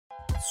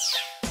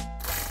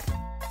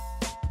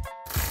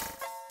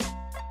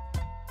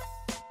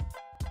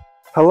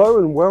Hello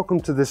and welcome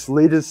to this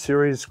Leaders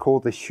series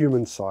called The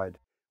Human Side,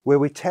 where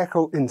we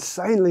tackle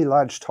insanely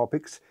large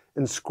topics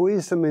and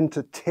squeeze them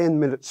into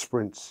 10-minute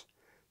sprints.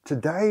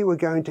 Today we're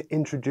going to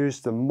introduce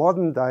the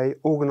modern-day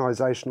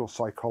organisational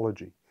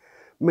psychology,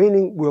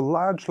 meaning we'll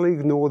largely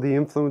ignore the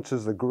influences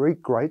of the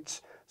Greek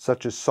greats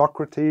such as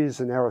Socrates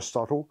and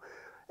Aristotle,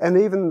 and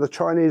even the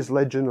Chinese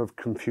legend of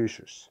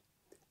Confucius.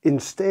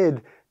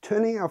 Instead,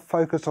 turning our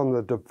focus on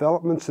the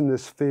developments in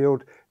this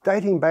field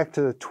dating back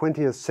to the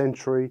 20th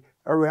century,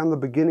 around the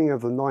beginning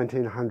of the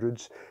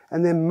 1900s,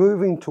 and then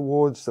moving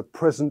towards the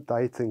present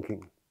day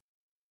thinking.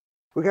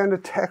 We're going to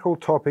tackle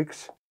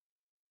topics.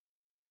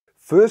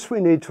 First,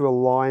 we need to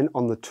align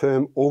on the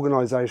term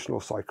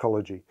organisational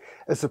psychology,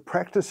 as the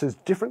practice has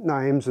different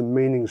names and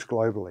meanings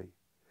globally.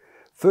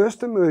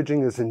 First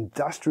emerging as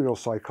industrial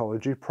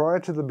psychology prior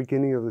to the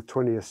beginning of the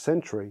 20th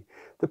century,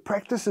 the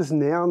practice is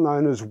now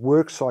known as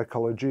work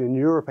psychology in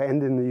Europe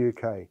and in the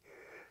UK.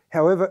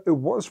 However, it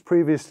was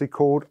previously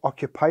called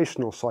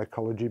occupational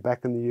psychology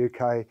back in the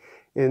UK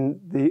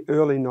in the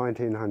early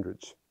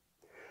 1900s.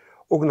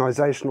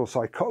 Organisational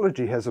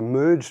psychology has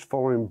emerged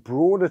following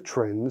broader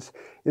trends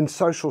in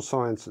social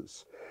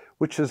sciences,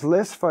 which is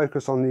less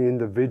focused on the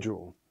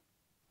individual.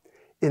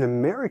 In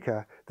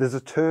America, there's a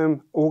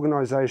term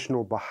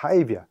organisational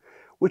behaviour,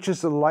 which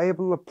is the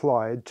label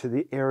applied to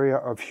the area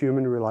of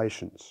human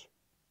relations.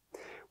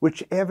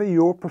 Whichever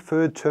your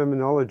preferred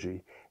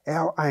terminology,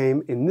 our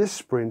aim in this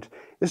sprint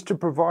is to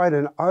provide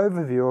an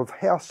overview of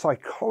how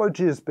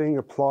psychology is being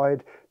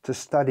applied to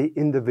study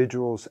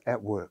individuals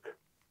at work.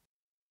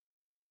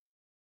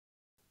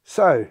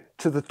 So,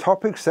 to the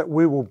topics that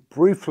we will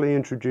briefly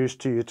introduce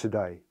to you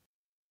today.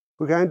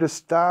 We're going to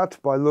start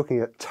by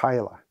looking at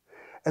Taylor,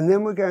 and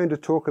then we're going to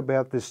talk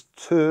about this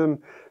term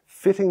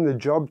fitting the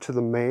job to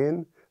the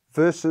man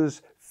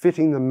versus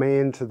fitting the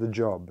man to the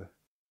job.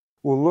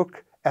 We'll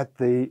look at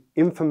the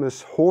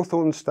infamous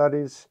Hawthorne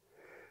studies.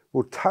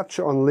 We'll touch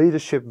on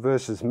leadership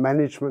versus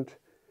management,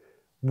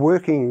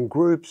 working in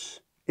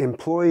groups,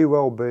 employee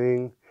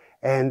well-being,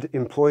 and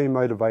employee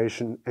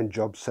motivation and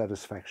job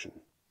satisfaction.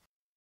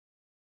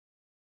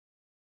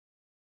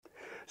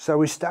 So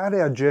we start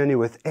our journey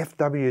with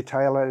F.W.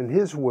 Taylor and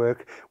his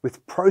work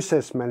with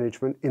process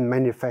management in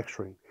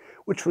manufacturing,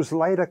 which was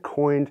later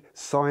coined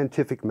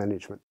scientific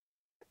management.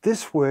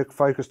 This work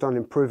focused on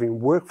improving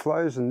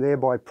workflows and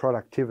thereby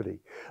productivity,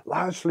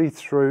 largely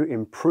through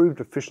improved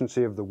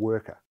efficiency of the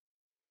worker.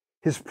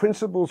 His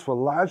principles were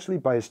largely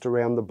based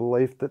around the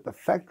belief that the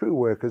factory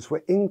workers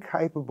were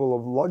incapable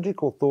of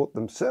logical thought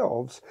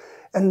themselves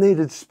and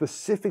needed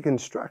specific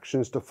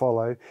instructions to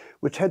follow,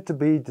 which had to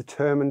be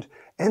determined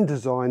and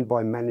designed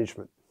by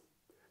management.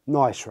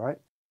 Nice, right?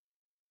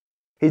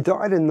 He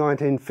died in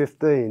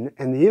 1915,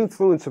 and the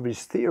influence of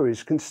his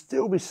theories can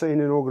still be seen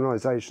in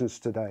organisations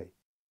today.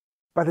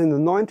 But in the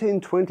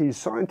 1920s,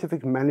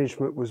 scientific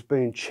management was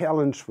being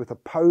challenged with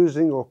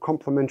opposing or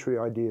complementary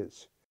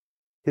ideas.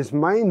 His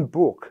main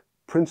book,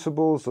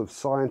 Principles of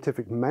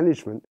Scientific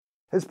Management,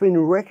 has been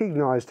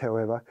recognised,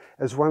 however,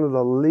 as one of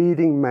the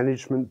leading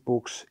management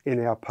books in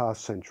our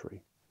past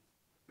century.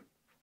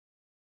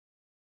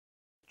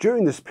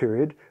 During this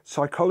period,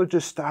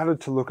 psychologists started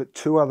to look at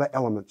two other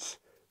elements,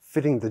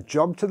 fitting the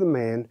job to the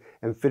man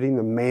and fitting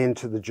the man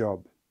to the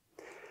job.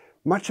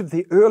 Much of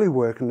the early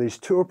work in these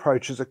two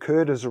approaches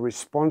occurred as a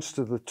response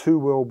to the two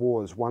world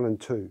wars, I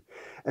and II,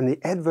 and the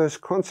adverse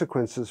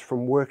consequences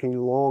from working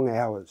long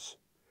hours.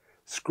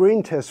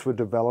 Screen tests were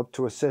developed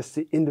to assess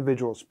the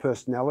individual's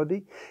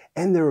personality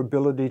and their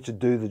ability to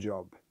do the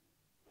job.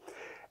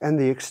 And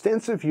the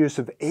extensive use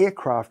of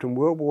aircraft in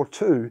World War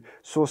II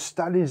saw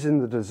studies in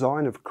the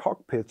design of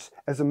cockpits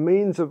as a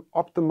means of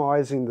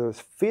optimizing the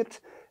fit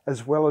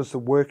as well as the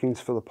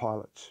workings for the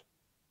pilots.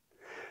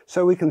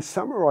 So we can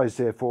summarize,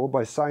 therefore,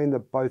 by saying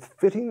that both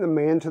fitting the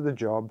man to the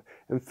job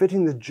and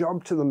fitting the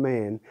job to the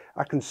man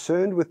are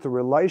concerned with the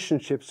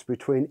relationships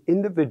between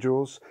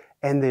individuals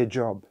and their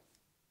job.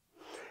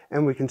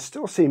 And we can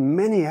still see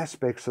many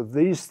aspects of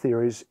these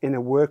theories in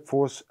a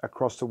workforce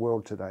across the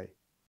world today.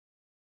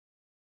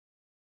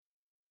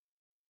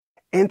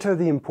 Enter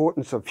the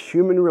importance of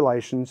human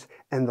relations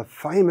and the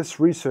famous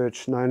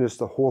research known as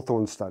the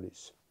Hawthorne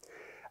studies.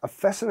 A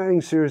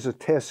fascinating series of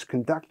tests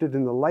conducted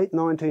in the late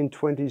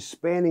 1920s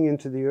spanning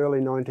into the early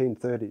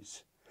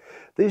 1930s.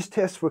 These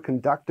tests were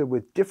conducted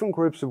with different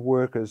groups of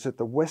workers at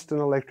the Western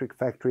Electric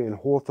factory in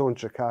Hawthorne,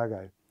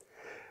 Chicago.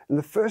 And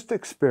the first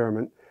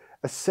experiment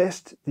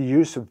assessed the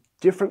use of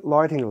different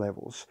lighting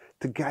levels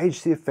to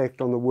gauge the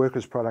effect on the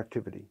workers'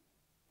 productivity.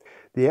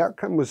 The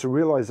outcome was the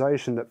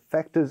realization that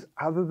factors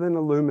other than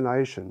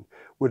illumination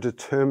were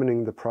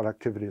determining the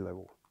productivity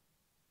level.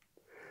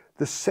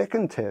 The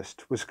second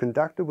test was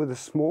conducted with a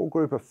small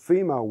group of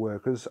female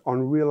workers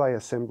on relay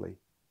assembly.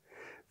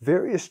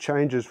 Various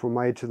changes were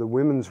made to the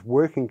women's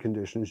working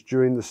conditions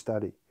during the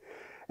study,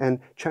 and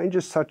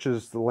changes such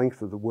as the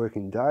length of the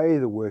working day,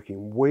 the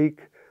working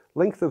week,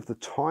 length of the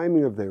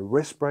timing of their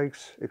rest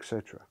breaks,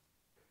 etc.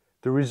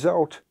 The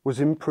result was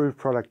improved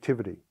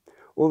productivity,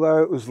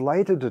 although it was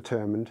later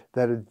determined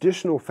that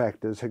additional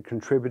factors had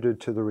contributed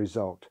to the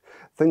result,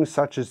 things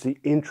such as the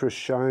interest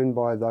shown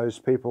by those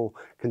people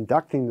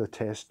conducting the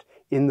test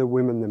in the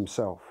women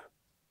themselves.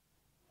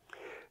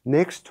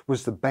 Next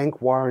was the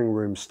bank wiring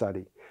room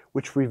study,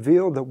 which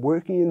revealed that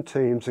working in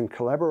teams and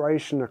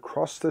collaboration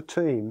across the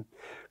team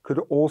could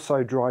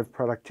also drive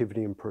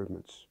productivity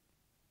improvements.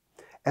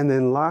 And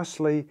then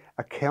lastly,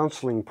 a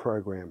counselling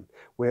program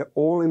where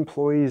all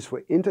employees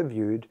were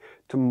interviewed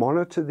to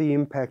monitor the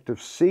impact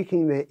of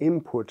seeking their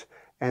input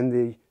and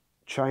the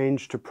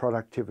change to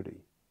productivity.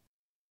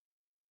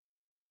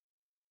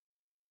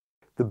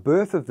 The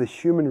birth of the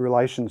human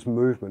relations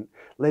movement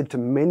led to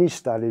many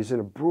studies in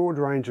a broad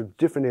range of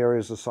different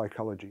areas of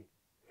psychology.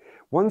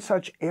 One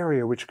such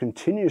area which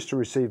continues to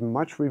receive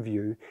much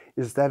review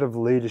is that of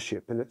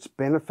leadership and its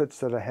benefits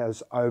that it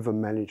has over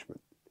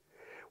management.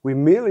 We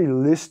merely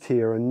list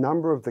here a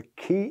number of the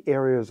key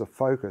areas of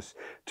focus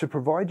to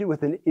provide you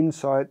with an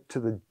insight to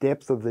the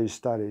depth of these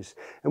studies,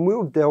 and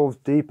we'll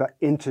delve deeper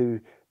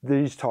into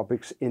these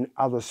topics in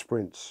other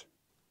sprints.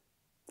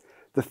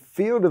 The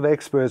field of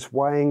experts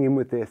weighing in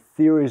with their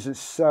theories is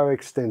so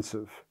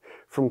extensive,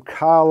 from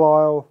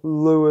Carlyle,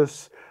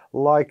 Lewis,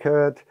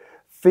 Likert,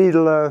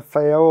 Fiedler,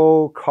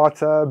 Fayol,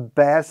 Cotter,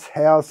 Bass,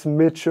 House,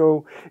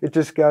 Mitchell, it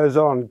just goes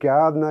on.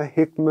 Gardner,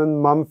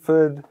 Hickman,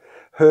 Mumford,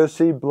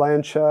 Hersey,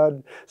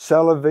 Blanchard,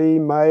 Salovey,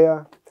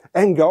 Mayer,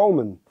 and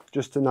Goldman,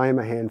 just to name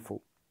a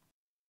handful.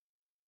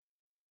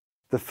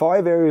 The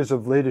 5 areas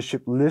of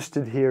leadership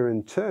listed here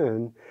in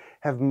turn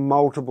have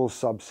multiple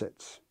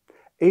subsets,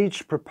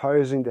 each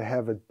proposing to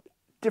have a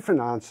different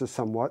answer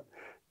somewhat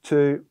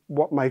to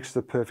what makes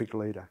the perfect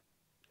leader.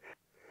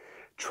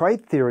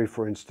 Trait theory,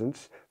 for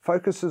instance,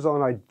 focuses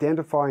on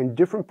identifying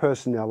different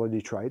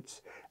personality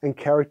traits and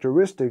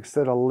characteristics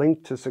that are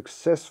linked to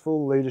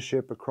successful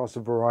leadership across a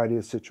variety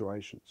of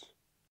situations.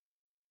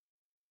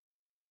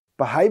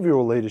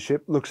 Behavioural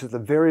leadership looks at the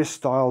various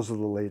styles of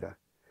the leader,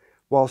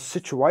 while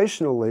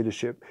situational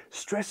leadership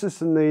stresses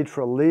the need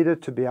for a leader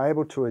to be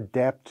able to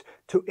adapt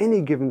to any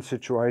given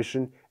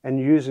situation and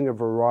using a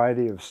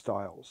variety of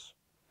styles.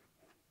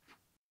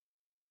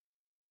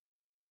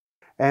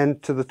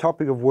 And to the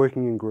topic of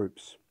working in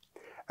groups.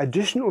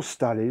 Additional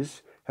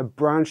studies have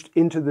branched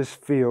into this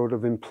field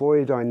of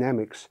employee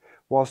dynamics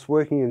whilst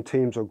working in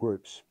teams or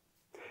groups.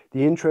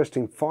 The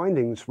interesting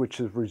findings which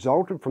have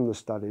resulted from the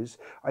studies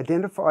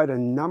identified a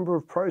number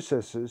of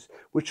processes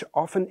which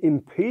often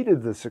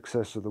impeded the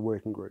success of the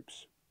working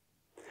groups.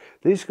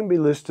 These can be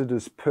listed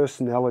as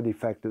personality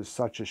factors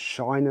such as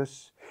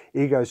shyness,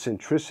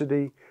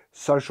 egocentricity,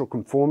 social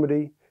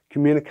conformity,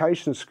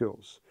 communication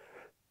skills,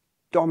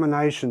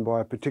 domination by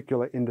a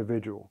particular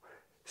individual,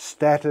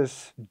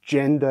 status,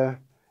 gender,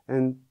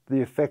 and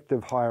the effect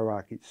of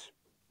hierarchies.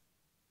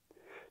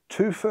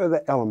 2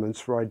 further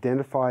elements were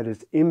identified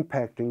as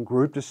impacting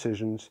group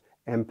decisions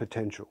and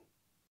potential.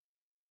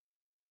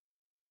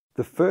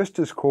 The first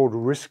is called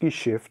risky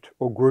shift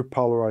or group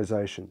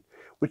polarization,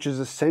 which is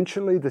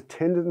essentially the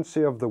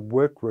tendency of the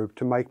work group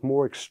to make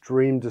more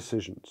extreme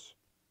decisions.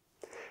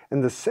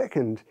 And the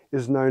second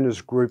is known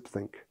as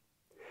groupthink,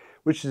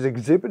 which is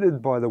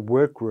exhibited by the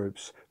work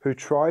groups who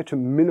try to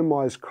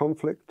minimize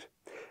conflict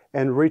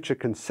and reach a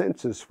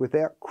consensus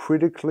without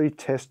critically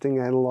testing,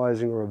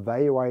 analyzing, or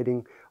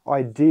evaluating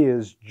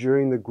ideas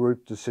during the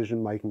group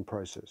decision-making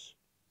process.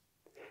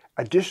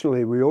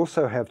 Additionally, we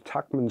also have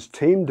Tuckman's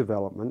team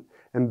development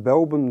and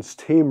Belbin's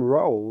team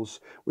roles,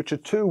 which are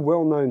 2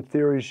 well-known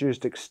theories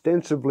used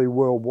extensively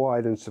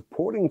worldwide in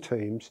supporting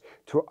teams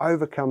to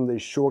overcome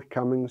these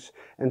shortcomings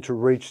and to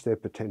reach their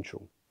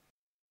potential.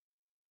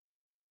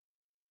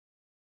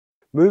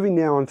 Moving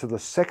now on to the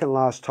second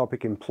last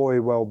topic, employee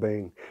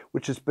well-being,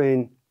 which has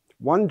been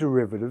one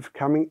derivative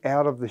coming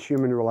out of the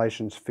human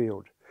relations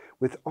field,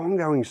 with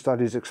ongoing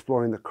studies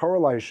exploring the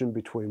correlation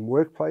between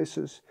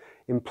workplaces,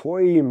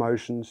 employee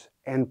emotions,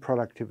 and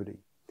productivity.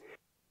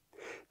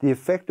 The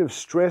effect of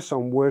stress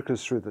on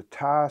workers through the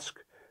task,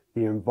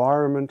 the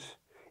environment,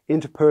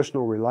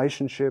 interpersonal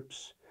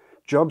relationships,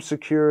 job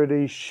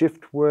security,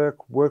 shift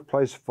work,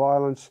 workplace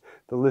violence,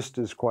 the list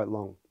is quite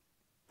long.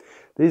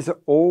 These are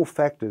all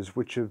factors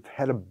which have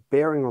had a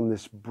bearing on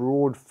this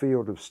broad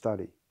field of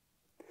study.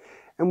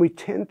 And we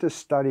tend to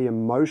study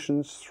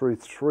emotions through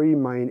 3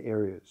 main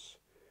areas: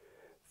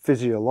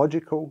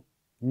 physiological,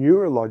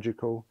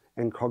 neurological,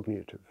 and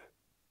cognitive.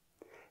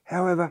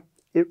 However,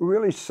 it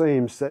really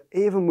seems that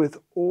even with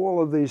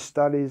all of these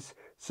studies,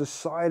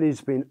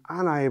 society's been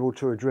unable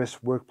to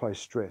address workplace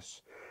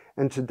stress.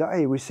 And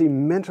today we see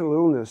mental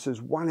illness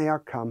as one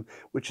outcome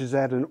which is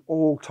at an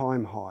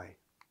all-time high.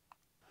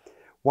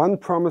 One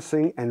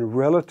promising and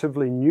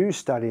relatively new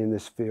study in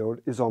this field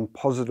is on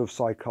positive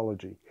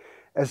psychology,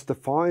 as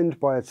defined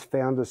by its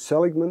founder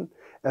Seligman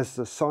as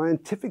the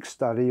scientific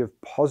study of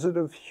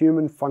positive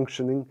human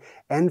functioning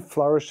and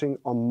flourishing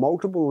on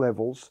multiple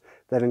levels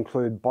that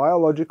include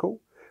biological,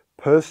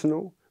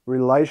 personal,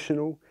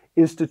 relational,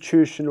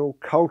 institutional,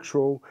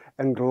 cultural,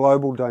 and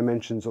global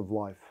dimensions of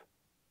life.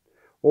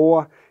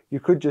 Or you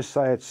could just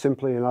say it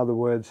simply, in other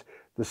words,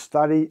 the the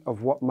study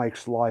of what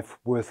makes life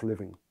worth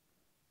living.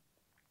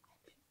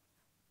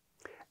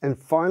 And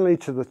finally,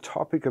 to the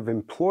topic of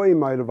employee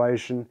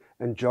motivation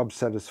and job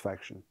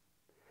satisfaction.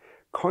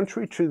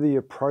 Contrary to the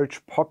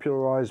approach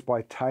popularized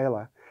by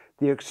Taylor,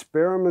 the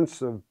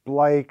experiments of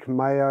Blake,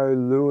 Mayo,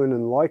 Lewin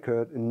and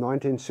Likert in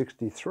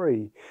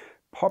 1963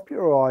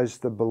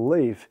 popularized the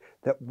belief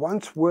that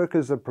once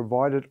workers are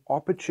provided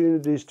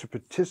opportunities to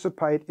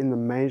participate in the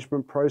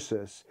management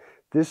process,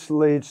 this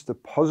leads to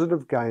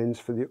positive gains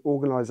for the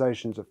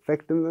organization's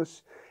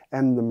effectiveness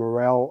and the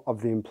morale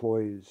of the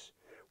employees,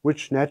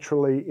 which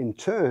naturally, in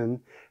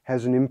turn,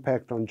 has an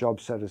impact on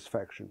job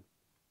satisfaction.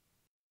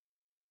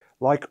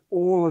 Like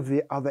all of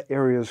the other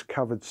areas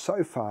covered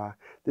so far,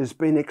 there's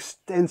been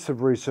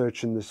extensive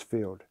research in this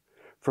field,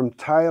 from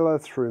Taylor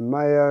through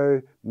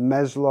Mayo,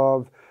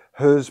 Maslow,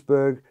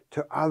 Herzberg,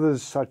 to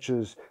others such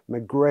as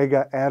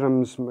McGregor,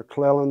 Adams,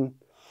 McClellan,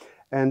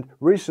 and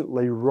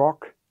recently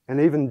Rock and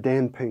even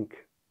Dan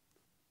Pink.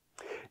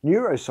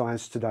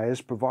 Neuroscience today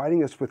is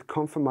providing us with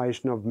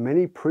confirmation of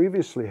many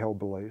previously held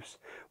beliefs,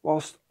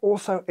 whilst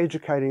also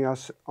educating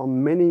us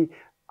on many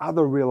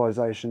other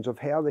realizations of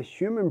how the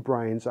human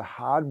brains are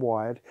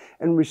hardwired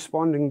and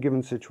respond in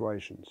given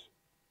situations.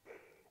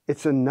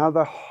 It's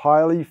another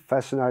highly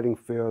fascinating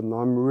field, and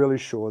I'm really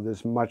sure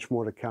there's much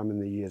more to come in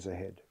the years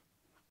ahead.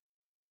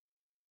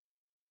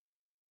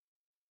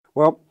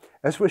 Well,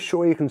 as we're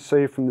sure you can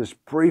see from this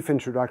brief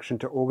introduction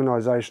to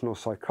organizational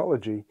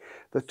psychology,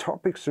 the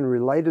topics and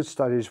related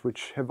studies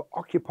which have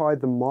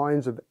occupied the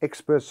minds of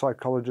expert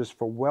psychologists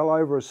for well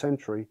over a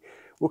century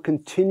will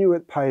continue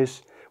at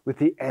pace with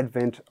the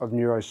advent of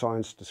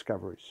neuroscience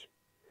discoveries.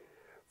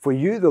 For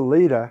you, the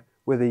leader,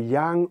 whether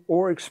young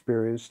or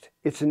experienced,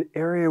 it's an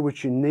area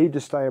which you need to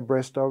stay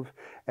abreast of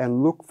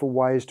and look for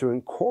ways to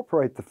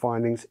incorporate the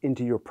findings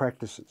into your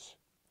practices.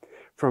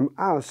 From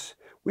us,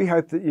 we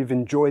hope that you've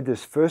enjoyed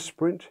this first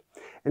sprint,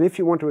 and if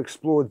you want to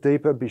explore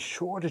deeper, be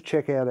sure to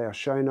check out our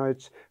show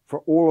notes for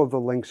all of the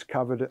links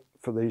covered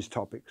for these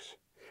topics.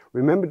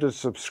 Remember to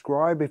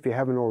subscribe if you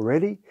haven't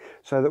already,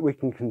 so that we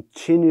can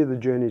continue the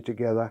journey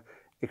together,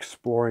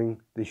 exploring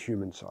the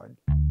human side.